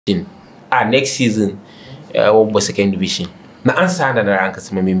Next season was second division. Na answer na rank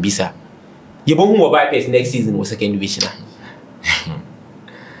as my mbisa. You who mobile players next season was second division.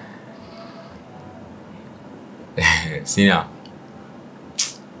 Sina,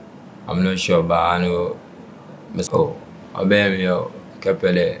 I'm not sure, but I know. Oh, I bet me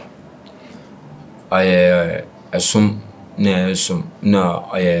capelle. I assume no,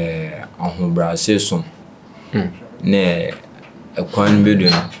 I on Brazil ne a coin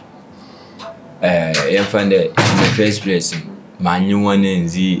building. You find it in the first place. My new one in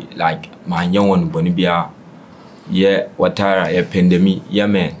the like my young one Bonibia. Yeah, Watara, a pandemic, yeah,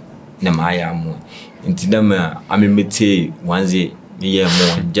 man. Na Maya more. Into them, I mean, me once a year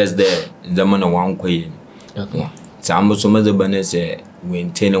more, just there, the man of one queen. Okay. Some of some other banners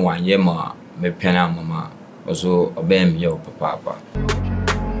when 10 1 year more, me penna mamma, also obey me, your papa.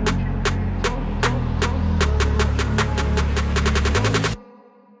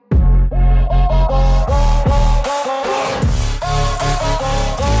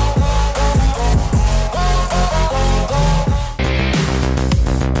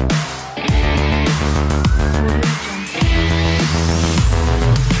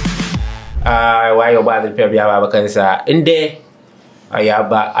 Why you bother because in there I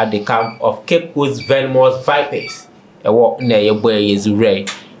am at the camp of Coast Vipers. A walk near your boy is Ray.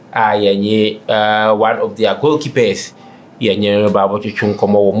 One of their goalkeepers. Yeah, about what you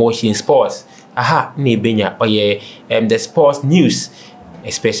come over motion sports. Aha, ne benya the sports news,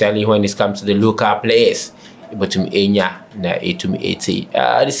 especially when it comes to the local players. But to me, na to me 80.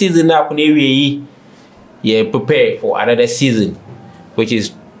 The season now we prepare for another season, which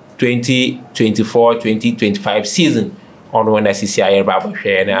is 2024-2025 season on when I see Babu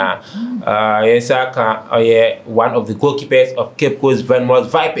Shena. One of the goalkeepers of Coast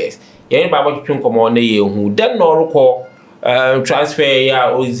Vipers. Yeah, Babu Chunkomone who done not recall transfer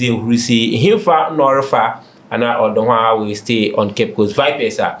Ozi Rusi Hilfa Norfa and I don't know we stay on Coast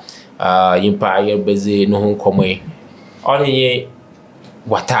Vipers. Empire busy no come on ye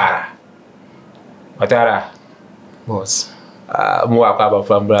Watara. Boss. More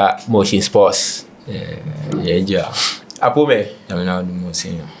from motion sports. Yeah. Apume. I'm not the most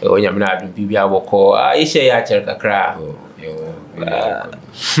senior. Oh, I'm not the PBA woko. I say I check a crack.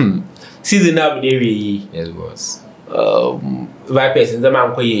 Season now, yes, boss. Vipers in the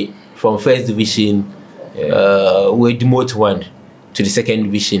man from first division, we demote one to the second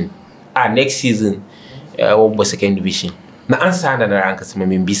division. Next season, was second division. Na answer na rank as my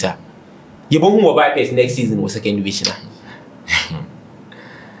mbisa. You who Vipers next season was second division.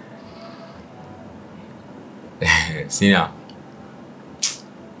 Sina,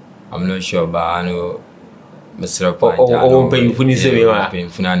 I'm not sure, but I know Mr.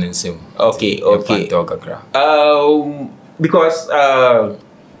 Okay. Because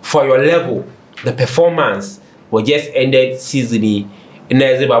for your level, the performance was just ended season in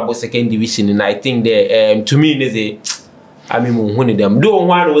the second division, and I think that to me is I mean one of them. Though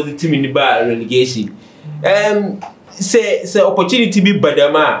one was the team in the bar relegation. Say opportunity be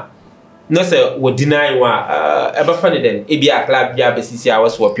badama. No sir, we deny one. Ever funny then? It be a club, yeah, BCC. I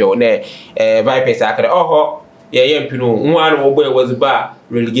was swap your name. Vipers, I could. Oh, yeah, you know, one boy was bar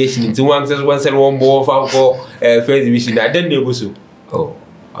relegation into one said one ball for first division. I didn't know so. Oh,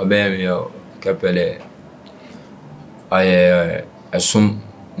 I bear me out, Capelle. I assume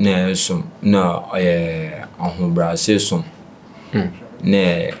no, I on Brazil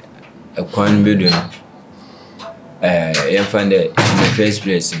ne a coin building. You find it in the first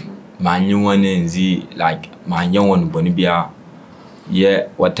place. My new one in the like my young one Bonibia. Yeah,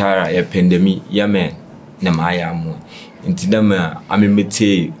 Watara, a pandemic, yeah, man. Na Maya more. Into them, I mean, me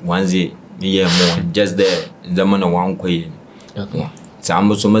once a year more, just there, the man of one queen. Okay.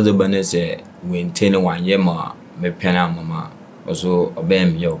 Some other banners when 10 1 year more, me penna mamma, also obey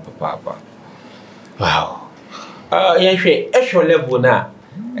me, your papa. Wow. Actual level now.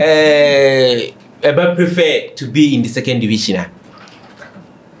 I prefer to be in the second division.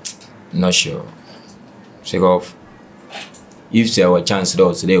 Not sure. Take off. If there were chance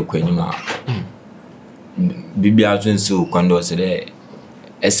those today, Quenima Bibi so quando today,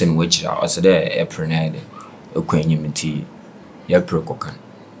 Essen which are also there, a prenade, a quenimity, your prococan.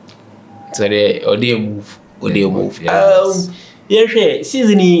 So they move. Yes,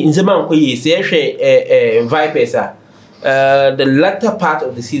 season in the man, Vipers. The latter part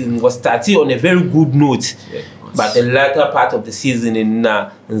of the season was starting on a very good note. Yeah. But the latter part of the season in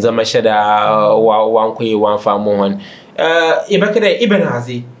Zamashada, one farm one. Ibn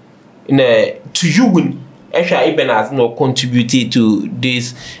Hazi, to you, Ibn has not contributed to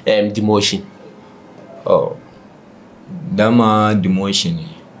this demotion. Oh, Dama demotion.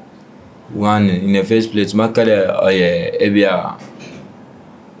 One, in the first place,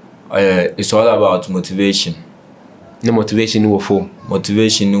 it's all about motivation. The motivation will form.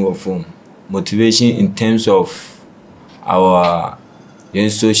 Motivation in terms of our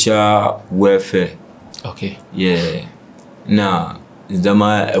social welfare. Okay. Yeah. Now, the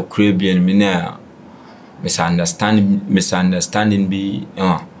my Caribbean misunderstanding be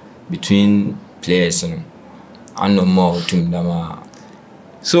between players and no more to them.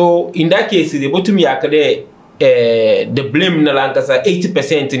 So in that case, the bottom yakade the blame na lankasa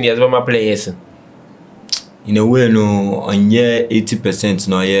 80% in the Azama players. In a way, no, on year 80%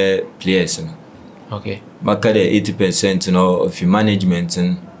 no year players. Okay. But 80% of your management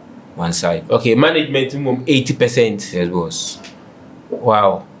and one side. Okay, management 80%. Yes, boss.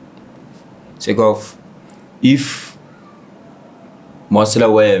 Wow. Take off. If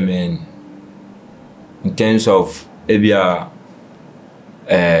Mosla way, man, in terms of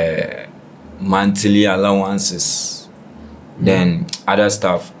monthly allowances, then other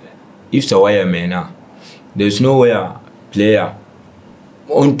stuff. If the wire man, there's nowhere player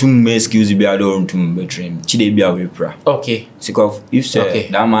on to me excuse be on to be trained. Chide be a wipra. Okay. Take off. If so,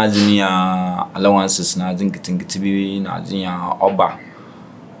 that mazini allowances na think to be na oba.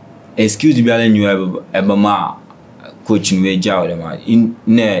 Excuse be a new ebama coaching wage out in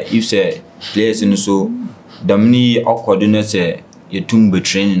ne if say players in so damni awkward na say you tum be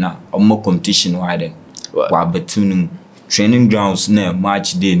training na more competition wide wa between training grounds na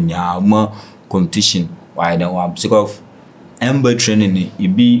match day nya more competition wide wa because ember training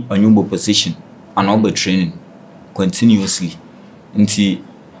it be on your position and over training continuously until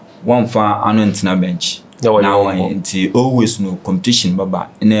one far and na bench now until always no competition baba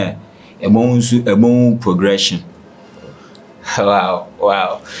in a bon progression.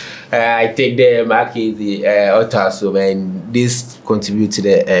 Wow. I take the mark the so man, this contribute to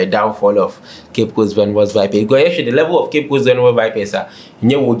the downfall of Cape Coast Vipers. Actually, the level of Cape Coast Vipers are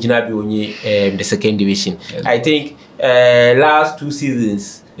the second division. Yes. I think last 2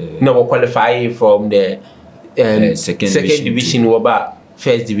 seasons no qualifying from the second division over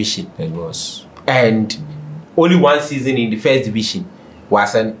first division. It was. And only 1 season in the first division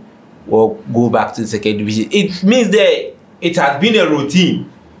wasn't or go back to the second division. It means that it has been a routine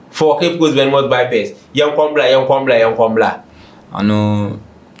for Cape Coast Vipers. Young Kwambla. I know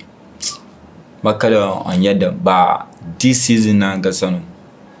Bakala on Yada, but this season Gasano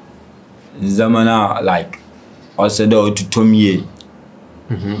Zamana like also to Tomie.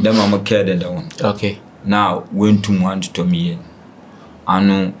 The mama cared that one. Okay. Now went to one to Tomie. I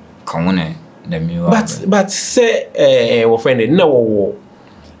know Kawane. But say our friend no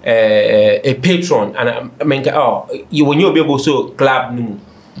a patron and I mean you when you be able so club no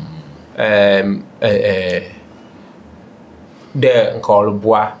the call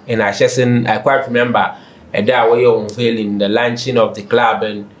bois and I quite remember that way you unveiling the launching of the club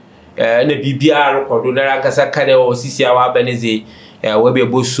and the BBR or Kasa Kade or CCR Benezi we be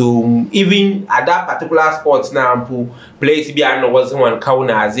able so even at that particular sports now place BR was one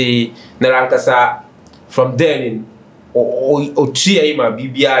Kauna Aze Narankasa from then in or cheer my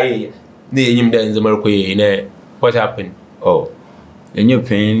BBI name then the Mercury what happened? Oh, and you're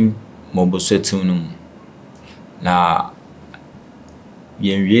paying mobile setunum. Now,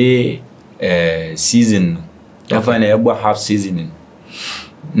 ye season, definitely about half season.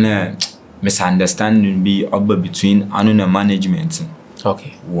 Nah, misunderstanding be over between and management.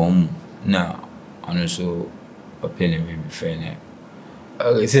 Okay. One now, and also opinion will be fair.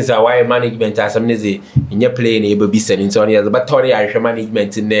 Since I wire management as some in your playing able be selling so on but Tony Irish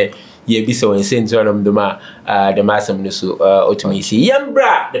management in there ye be so insane on the massam so ultimately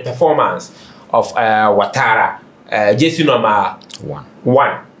Yambra the performance of Watara Jesse number 1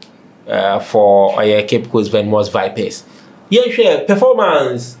 for Cape Coast Vipers. Yeah,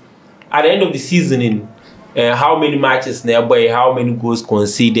 performance at the end of the season in how many matches nearby, how many goals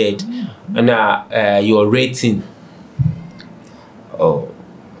conceded, and your rating. Oh,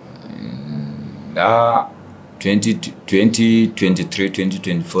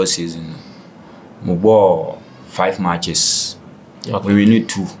 2023-2024 season, we won 5 matches. Okay. We win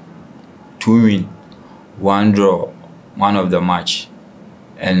 2 win, 1 draw, 1 of the match,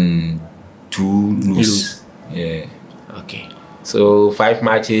 and 2 lose. Yeah. Okay. So 5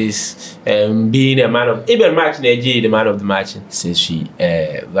 matches, being a man of even match Nigeria, the man of the match. Since we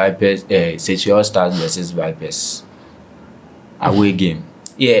Vipers, since we all stars versus Vipers. Away game.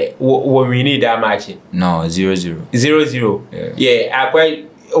 Yeah, when we need that match. No, 0-0. 0-0. Yeah, I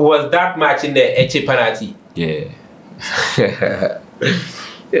quite was that match in the HA penalty. Yeah.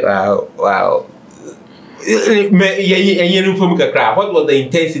 Wow. What was the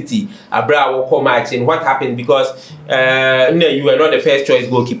intensity about our match and what happened? Because you were not the first choice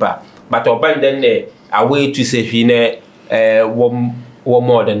goalkeeper, but abandoned away to say one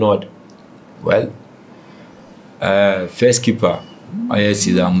more than not. Well, first keeper, I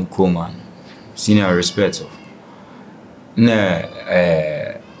see that Mukoman, senior respect of.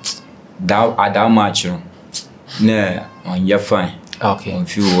 That match, on your fine. Okay. On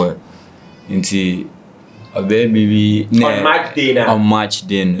few work. Into a baby on match day now. On match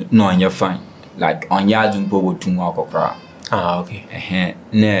day, no, on your fine. Like on yards and power to walk opera. Okay.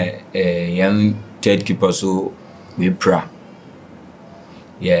 Young third keeper, so we pra.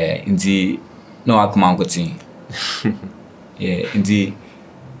 Yeah, indeed. No, I come out yeah, indeed.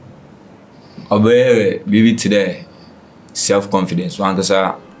 Obey baby today. Self-confidence. One cause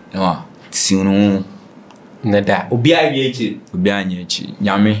no, sino. Nada. Obiya nyechi.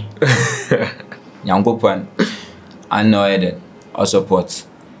 Nyame. Nyankopon. Annoyed or support.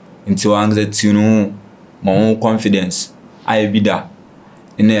 Into one cause sino. My own confidence. I be that.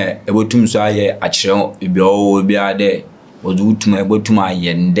 In a botum so I actually be all be there. Was to my bottom my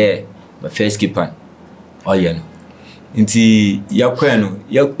yen there. My first keeper. Oh yeah. Inti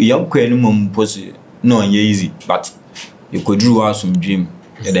young queen mum posse no easy, but you could do some dream.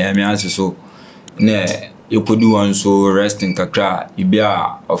 The answer so you could do one so resting kakra, you be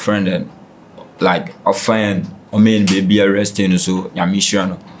a friend and like a friend or main baby arresting so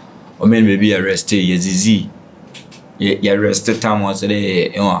yamishano or main baby arrested yezizi. You rested time once a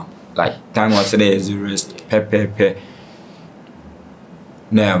day, like time once a day is rest pe.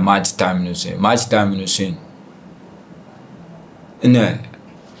 No match time no say. Match time no say. No,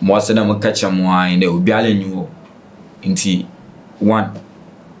 most of them catch them wine. They will be all new. Into one,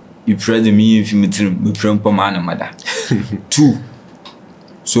 you press me if you me prem per man mother. 2,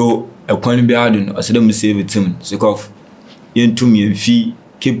 so I can't be adding. I said them save it to me. So off, you to me fee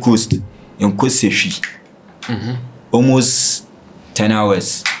Cape Coast, you Coast Vipers. Almost 10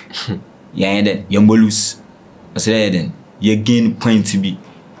 hours. Yeah, then you lose. I said then. You gain point to be.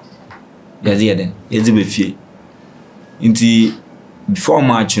 Yes, then. Yes, be fear. Into before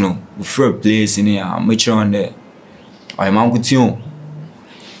match, before a place in here, I'm mature on there. I'm on with you.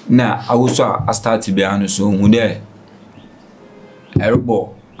 Now, I start to be honest, so when there,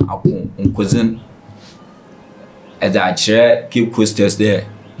 aerobo, I cousin, as I share keep coasters there.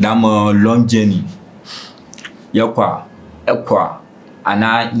 That's a long journey. Yakwa, and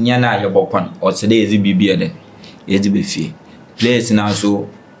I nyana your bopon, or today is be then. Yes, be fear. Place now so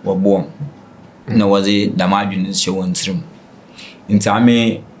were born. No was it the margin show on stream. In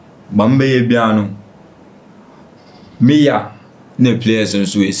time, Bombay piano. Mia, no players and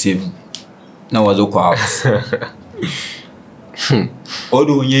so is saving. Now was a crowd.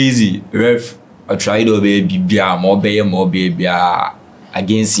 Although easy, ref, I tried to be more baby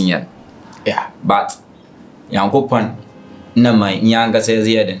against Ian. Yeah, but Yankopon, no, my younger says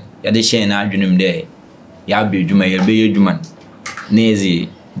here then, ya the shane argument there. Ya be Juma, ya be Juman. Nazy,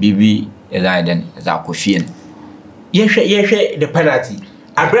 BB, as I then, as I could feel. Yes, the penalty.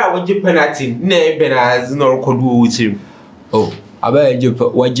 I brought what your penalty, nay, Ben has no could do with him. Oh, I bet you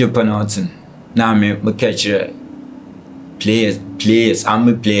put what your penalty. Now, me catch players, I'm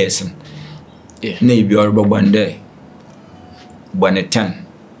a players. Nay, be all one day. 1 at 10.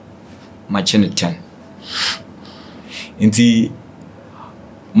 Match in 10. Inti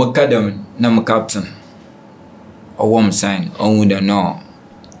Macadam, no captain. A warm sign, only the no.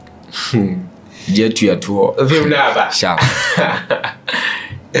 Jet to your tour. Sharp.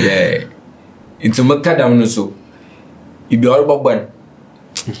 Yeah. Into Macadam, so. You be all about one.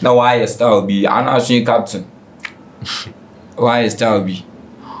 Now, why a star be? I'm not seeing captain. Why a star be?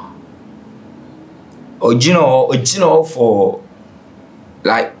 Original for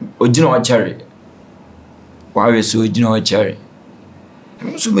like original cherry. Why we so original cherry?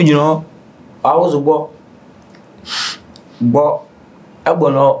 So, I was a boy. But I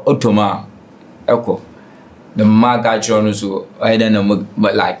want no automa echo. The mark so I don't know,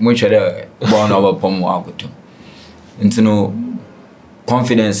 but like much other born over pomo. Into no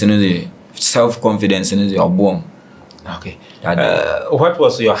confidence in the self-confidence in your bomb. Okay. What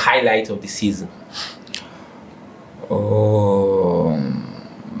was your highlight of the season? Oh,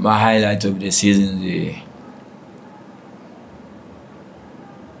 my highlight of the season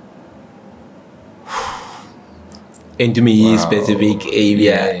into me specific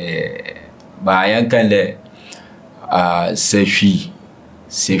area. Yeah. But I can say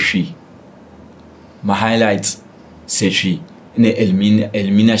my highlights say in the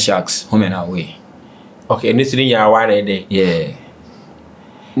Elmina Sharks home and away. Okay, and this thing you are one day. Yeah.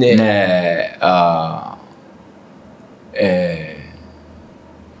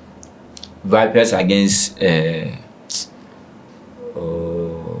 Vipers against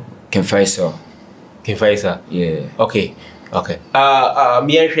Kofy. Yeah. Okay.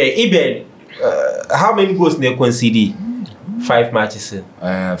 Me and Iben, how many goals they conceded? 5 matches.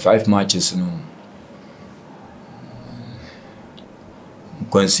 5 matches, no.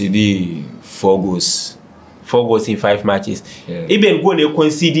 Conceded 4 goals. 4 goals in 5 matches. Yeah. Even when you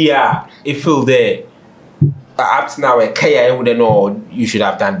consider it feel there, up to now, I wouldn't know you should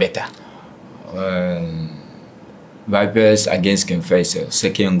have done better. Vipers against Kofy,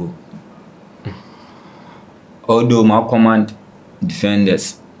 second goal. Although my command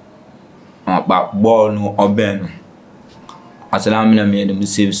defenders, but ball no oben. As I'm in a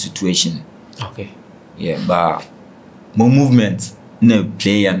save situation. Okay. Yeah, but my movement, no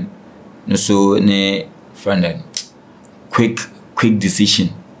play no so ne friend quick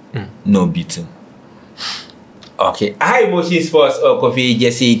decision, no beating. Okay. High Emotion Sports or Kofy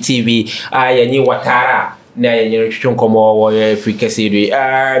Jesse TV. I knew Watara. Na yenye chunkomo wo Africa City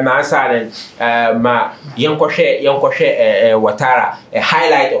na salen ma yonkoshe Watara a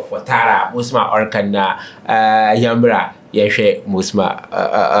highlight of Watara musma orkan na yambra yeshe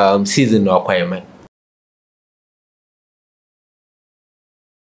musma season no kwayman.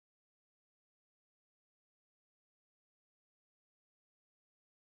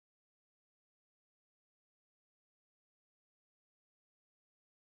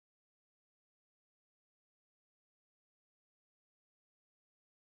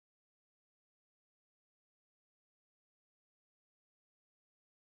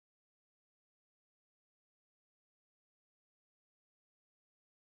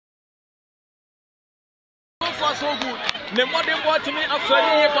 So good. The modern boy to me after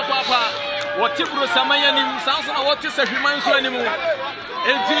me, papa. What you brought some money in sounds and what is a human so anymore.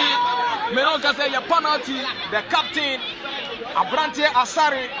 And Menoka say your penalty, the captain, Abrante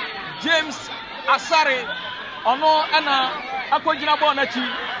Asare, James Asare, Ono Anna, Akojina Bonachi,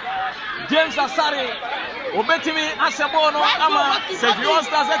 James Asare, Obetimi Asebono, Ama, Sevion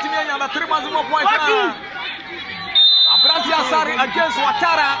Stars at me and the 3 months more point. Abrante Asare against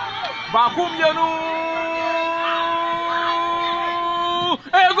Watara, Bakum Yanu.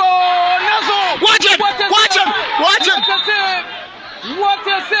 Ego, Nazo! Watch him! What a save!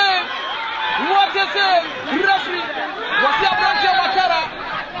 Referee! What's the Abrante Watara?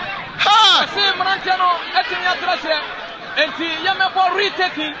 Ha! Save Marantano, Etinia Trashe, and the Yamabo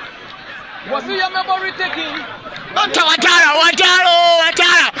retaking. Was the Yamabo retaking? Watara!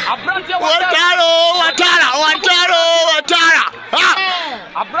 Abrante Watara!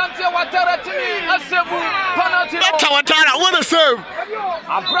 Abrante Watara to me, a seven penalty. Watara, what a serve!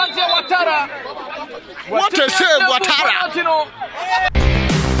 Abrante Watara. What a save, Watara!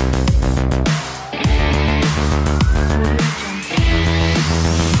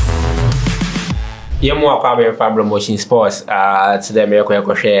 Yemu akwabe Fabro Motion Sports to the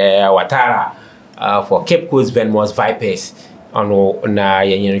America share Watara for Coast Vipers ono na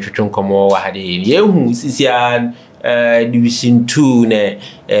yenye chuchunkomo wa hadi yehu sisian Division 2 ne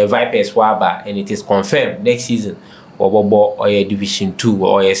Vipers waba, and it is confirmed next season Obobo or Division 2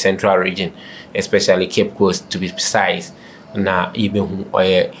 or Central Region, especially Cape Coast to be precise. Na even or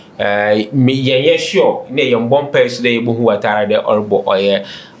yeah sure ne yon bumpers today who Watara the orbo or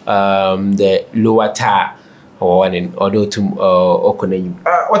the lower tar or one in order to Okonem.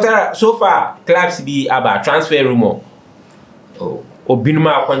 Watara so far clubs be about transfer rumor.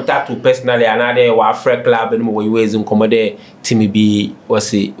 Obinuma contact to personally another Wafre club and we ways in commode Timmy B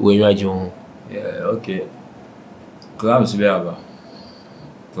was it when you are John. Yeah, okay. Clubs be about.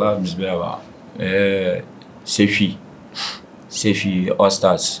 Sefi All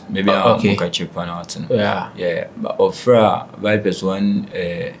Stars. Maybe I'll catch up on out. Yeah. But offer Vipers one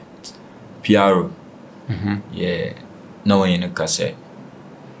PR. Yeah. No one in a cassette.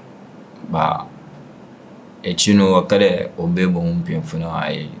 But you know, I can't obey Bombay for now.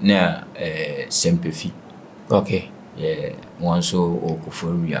 I near sympathy. Okay. Yeah, one so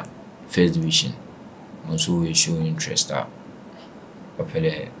Koforia, first division. One so we show interest.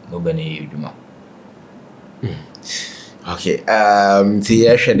 Nobody. Okay. See,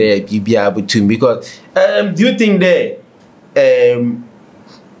 actually, you be able to because do you think that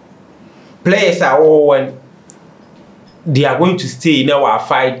players are all when they are going to stay in our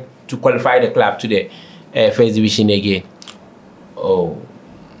fight to qualify the club to the first division again? Oh,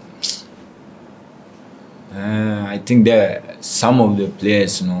 I think that some of the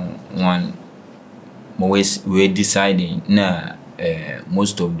players, we're deciding. Nah,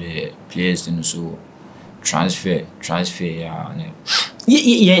 most of the players, so transfer.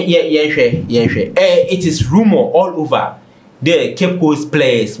 It is rumor all over the Cape Coast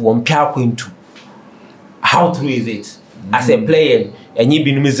players won Pia Quintu. How true is it? As a player, and you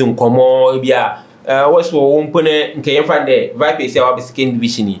been missing Como, what's one pone in Kayafande, Vipers, our second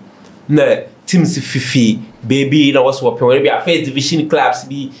division. No, teams Fifi, baby, no, what's what maybe a first division clubs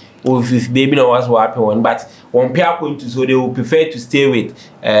be with baby, no, what's what happened, but one Pia Quintu, so they will prefer to stay with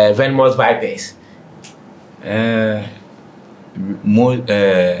Venmore's Vipers.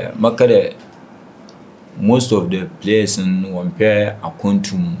 Most of the players in one pair are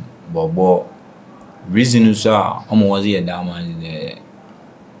quantum bobo. Reason is almost a damage the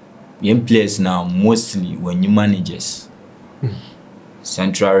young players now mostly when you managers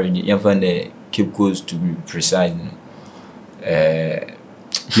central region you find the Cape Coast to be precise.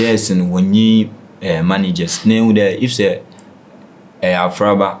 Players and when you managers name there if say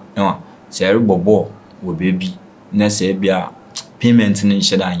Afraba no say bobo will baby na say bia payment in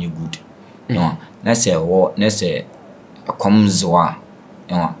shada you good no na say what na say comes wa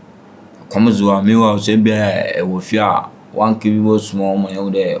no comes wa me wa say bia we fear one kibi small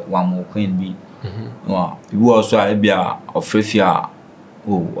money there one more queen be no you also bia ofrefia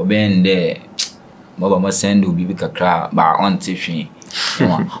oh oben there baba ma send obi bi kakra ba on tifin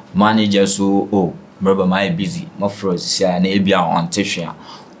no manager so oh baba my busy my froze say na bia on tifin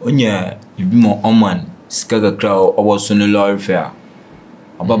onya ibi mo oman skaga crowd oboso no lorry fair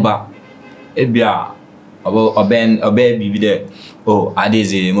ababa ebia oben bibi there oh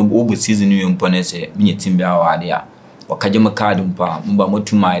adeze mo obo season you mpone say me team bia wa ade a wakaje card mpa mba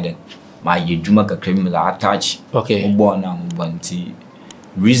motuma den ma yeduma kakra mi la attach okay obo na mbanti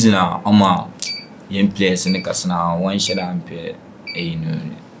reason ama yen players ne kasna one shada ampe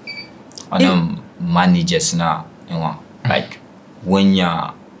no managers na like when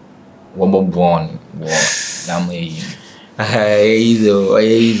ya wabo born dam easy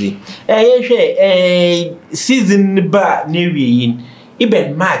season ba newi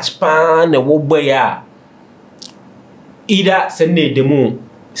even match pa na wo boya ida senne demo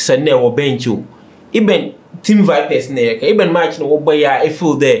senne wo bencho even team Vipers na even match na wo boya I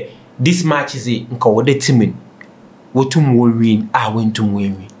feel there this match is it nka wo the team wotum wo win wentum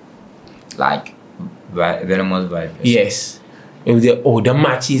win like very much Vipers yes. If the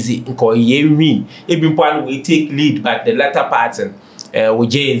match is because ye win, even point we take lead, but the latter part we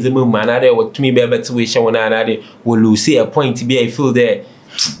Jay in the movement, another what to me be better way show another will lose a point to be I feel there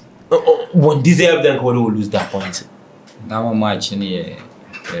won't deserve them will lose that point. Now match in here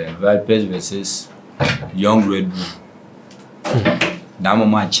Vipers versus Young Red Bull. Now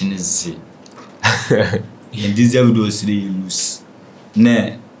match in is you deserve those three lose.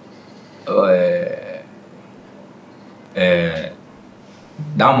 Ne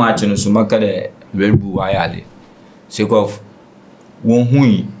that match no so maka the Red Bull ayale sake of one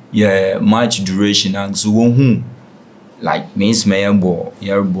hu yeah match duration and so one hu like means me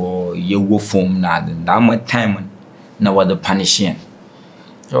your ye wo form na that much time na what the punishing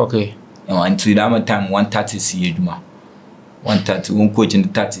okay until that much time 130 see eduma 130 one coach in the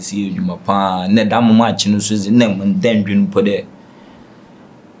 30 see eduma pa na that match no so na man den dwen po there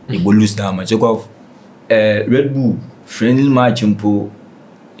you go lose that match sake of Red Bull friendly match mpo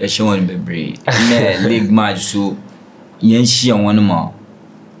ya shewon bebre na league match so yen hia won ma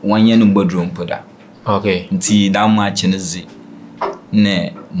wan yen mbodro mpo da okay nti that match ne zi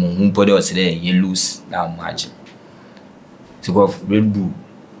na mo hu mpo de o se dey you lose that match so go Red Bull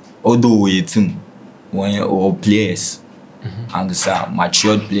although we team one or players and some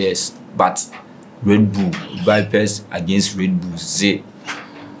matured players but Red Bull Vipers against Red Bull z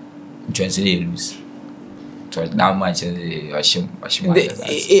they lose. So that much in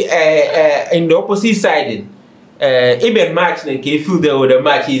the opposite side, even match and can feel the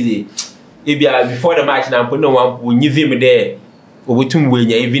match easy. If you are before the match now, put no one will give him there. Or to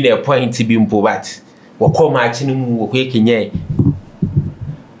win even a point to be improvised. What call matching waking ye?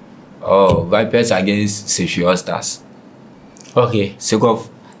 Oh, Vipers against Seychelles Stars. Okay, sake of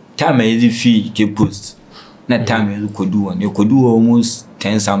time easy fee keep post. That time you could do one, you could do almost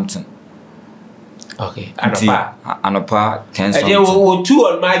 10 something. Okay, Anopa 10 something. And there 2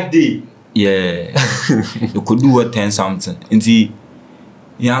 on match day. Yeah, you could do 10 something. And see,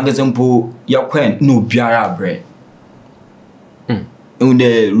 young example, your queen no biara bread. On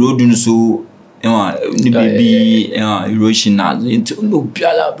the road, so the baby erosion into no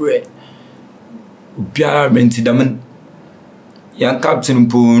biara bread. Biara bread, diamond. Young captain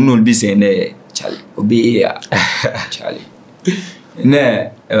pool no be saying there, Charlie. Obey Charlie.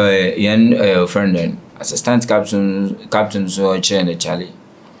 Ne yan friend and assistant captain so chair Charlie.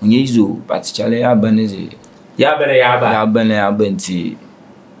 Onyezu but Charlie abaneze yaba nti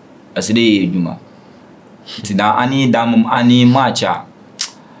aside edwuma nti da ani damum ani matcha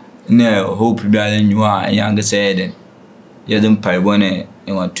ne hope biara nyua yang say den yedin paibone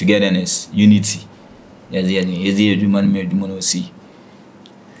and want togetherness unity yezi edwuma no see.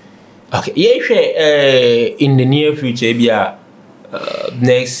 Okay, in the near future bia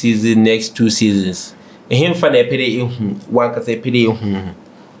next season, next 2 seasons him fa na pede one ka say pede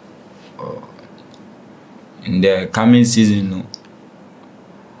in the coming season no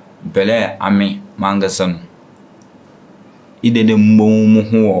bele ame mangasa no ide de mbo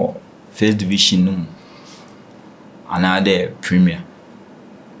ho first division no another premier.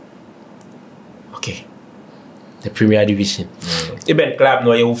 Okay, the Premier Division. Even club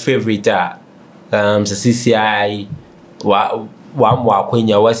no your favorite CCI one more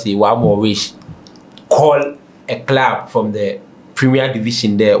kwenya wasi one more wish call a club from the Premier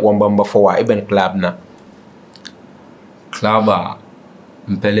Division there one bamba for even club na club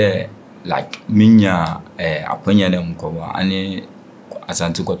mpele like minya aponya dem ko ani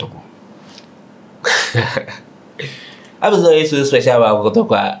Asante Kotoko. I was always so special about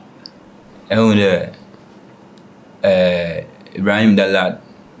Kotoko. Ibrahim Dalad.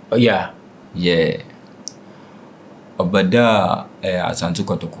 Oh yeah. Obada Asante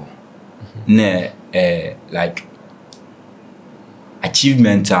Kotoko. Ne like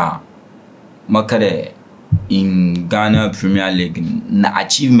achievement makare in Ghana Premier League na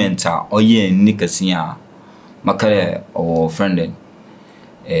achievement oye nikasia makare our friend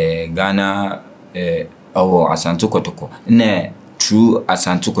Ghana our Asante Kotoko ne true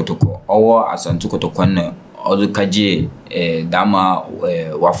Asante Kotoko our Asante Kotoko ne odukaje dama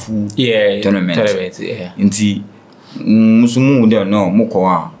wafu tournament nti musumu de no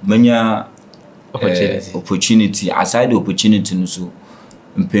mukwa manya opportunity aside opportunity no so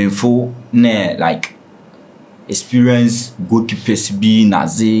mpemfo ne like experience goalkeepers be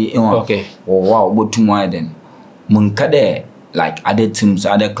naze okay wow botumo den munkade like other teams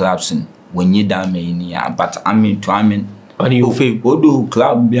other clubs when you down me but I mean on your favorite odo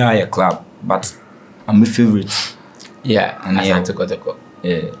club be a club but I'm my favorite. Yeah, Asante Kotoko.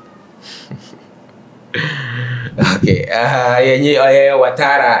 Yeah. Okay.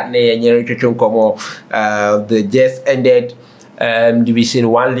 Watara ne komo the just ended Division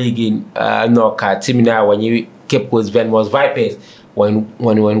 1 league in Noka Timina when you kept Coast Vipers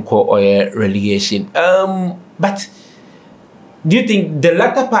when call relegation. But do you think the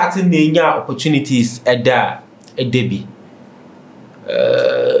latter part in the opportunities at Debbie?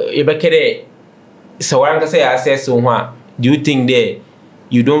 So I'm gonna say access to one. Do you think that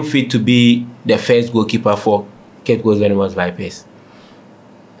you don't fit to be the first goalkeeper for Cape Coast Vipers?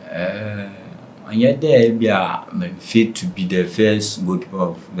 And yet there be a fit to be the first goalkeeper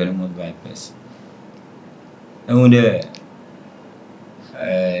of Vermont Vipers. And when there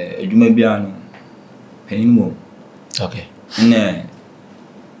you may be an penny okay. Ne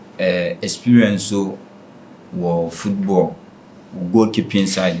experience so football goalkeeping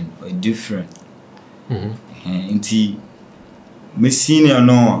side different. Nti me senior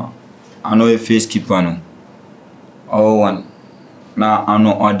no ano a face keeper no one na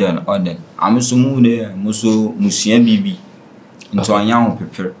ano order am so mu de muso musia bibi nto anya ho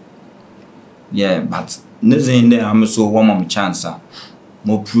prepare yeah but nothing there am so one more chance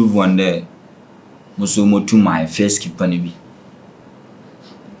mo prove one there muso mo to my first keeper ni bi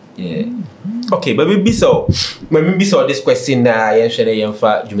yeah. Okay, but maybe so this question yen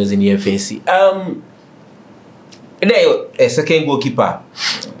fa jumezini yen fancy. A second goalkeeper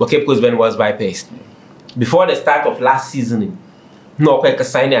for Cape Coast Vipers. Before the start of last season, no kweka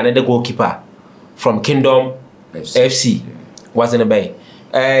sign another goalkeeper from Kingdom FC wasn't a bay.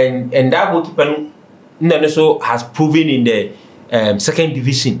 And that goalkeeper so has proven in the second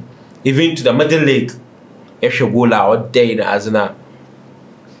division, even to the middle league, if you go out there in Azana.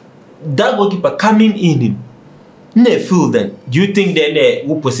 That goalkeeper coming in the field, then do you think then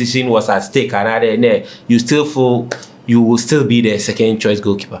what position was at stake and you still feel you will still be the second choice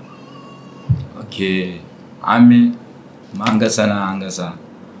goalkeeper? Okay, I mean angasa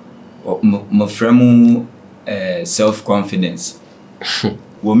my friend self confidence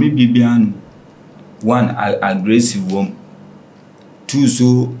wo me bibian one aggressive one two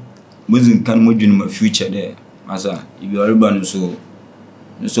so muzin kan modun my future there asa if you are urban so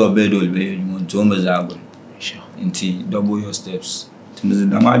bedo be you want to mazago sure nti double your steps tumuzi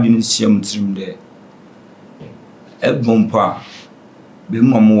damadini siam trim there ebompa be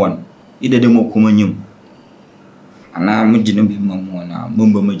mamu one ide de mokomanyim ana mujinu be mamu na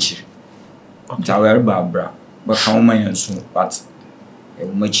momba machi nta we bra but how man so but e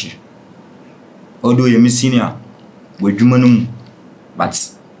machi although you're senior, we're human, but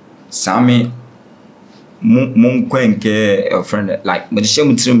Sammy Mum Quenke, a friend like, but the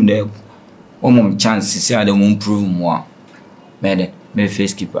shame trim there. One chance to say I don't prove more. Madam, me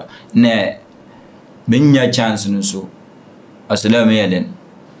face keeper. Nay, bring your chance and so. As the then,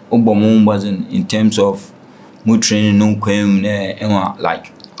 Obama wasn't in terms of more training, no claim,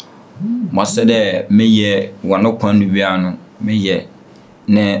 like. Master there, me ye, one up on the piano, me ye,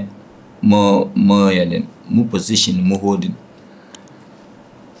 ne more than more position, more holding.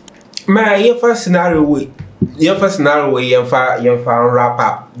 My your first scenario way, you wrap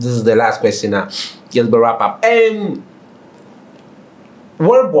up. This is the last question now. Just wrap up.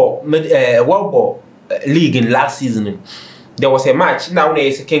 World Ball League in last season, there was a match. Now there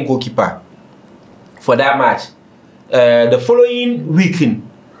is a second goalkeeper for that match. The following weekend,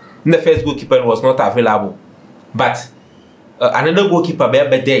 the first goalkeeper was not available, but another goalkeeper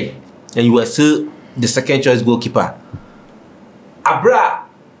by day, and you were still the second choice goalkeeper. Abra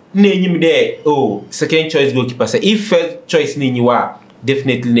name there, oh, second choice goalkeeper. So if first choice name you are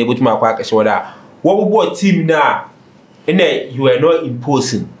definitely able to make a shoulder. What about team now? And then you were not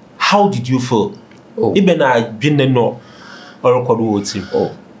imposing. How did you feel? Oh, even I didn't know or what team.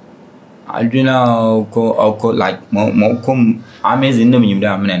 Oh, I do know, like more come amazing. No, you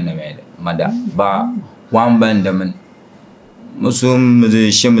don't mean mother, but one bandaman. Musum the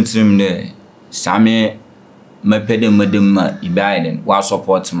shemetrim there. Sammy, my pedal, madam, Ibiden, was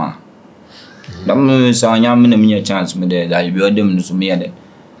support ma. Don't say I'm in a chance, me there that you be them to me.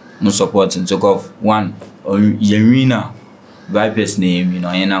 No support and took off one or Yerina Vipers name, you know,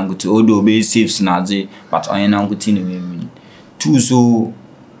 I am going to Odo be safe snazzy, but I am going to two so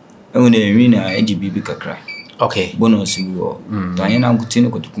only Yerina, AGB cry. Okay, bonus you I am going to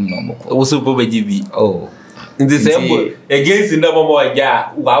go to Kumno. Also, probably oh, in December against the number more,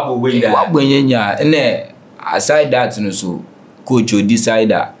 yeah, when ya, and there aside that, no so coach or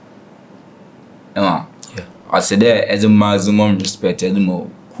decider. I said there as a maximum respect, as more.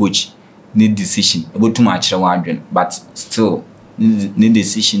 Coach need decision about too much wondering, but still need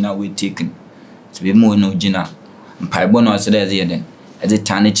decision now we taken to be more no gina and Pibono said as then as a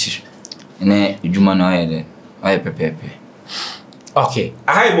tanich and a human oil pepe. Okay,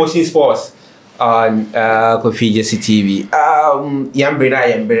 high motion sports on Kofy Jesse TV.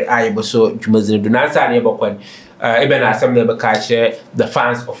 Yambre I so Jumazin do not say about when even as some never catch the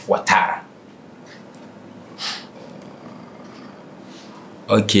fans of Watara.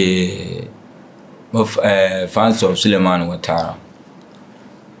 Okay, fans of Suleiman Watara.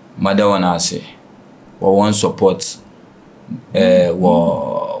 Mother wanna say, or one support,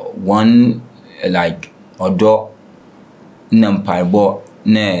 one like odo nampaibo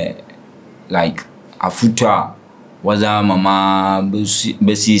ne like afuta waza mama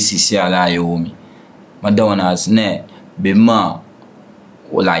besi sisi ala yomi. Mother wanna say ne bema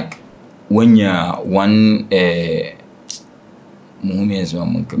like when you one Muhumians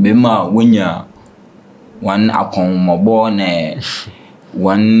Bema when ya one upon my born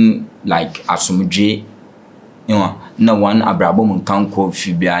one like Asumji, you know, no one abrabum can call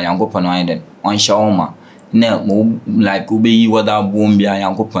Fibia and Gopan Island, one Shawma, no like Ubi without Boombia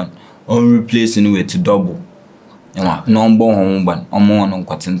and Gopan, or replacing with to double. You know, no born home, but on more on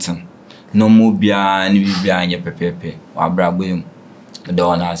Quatinton, no more beer and Bibia and your pepe, or Brabum, the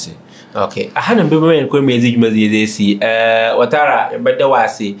door I say. Okay, I hadn't been when Kumasi see Watara, but the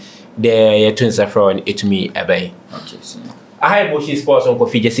was the twins are from it me a bay. Okay, I have motion sports on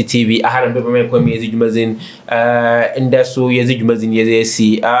Kofy Jesse TV. I hadn't been when Kumasi and that's so yes,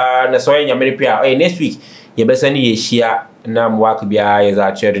 see. That's why you're very proud. Next week, you're best any share. Nam work be as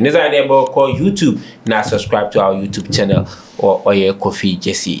our children. Is I never call YouTube now subscribe to our YouTube channel or your Kofy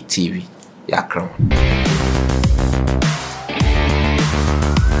Jesse TV. Yeah, crown.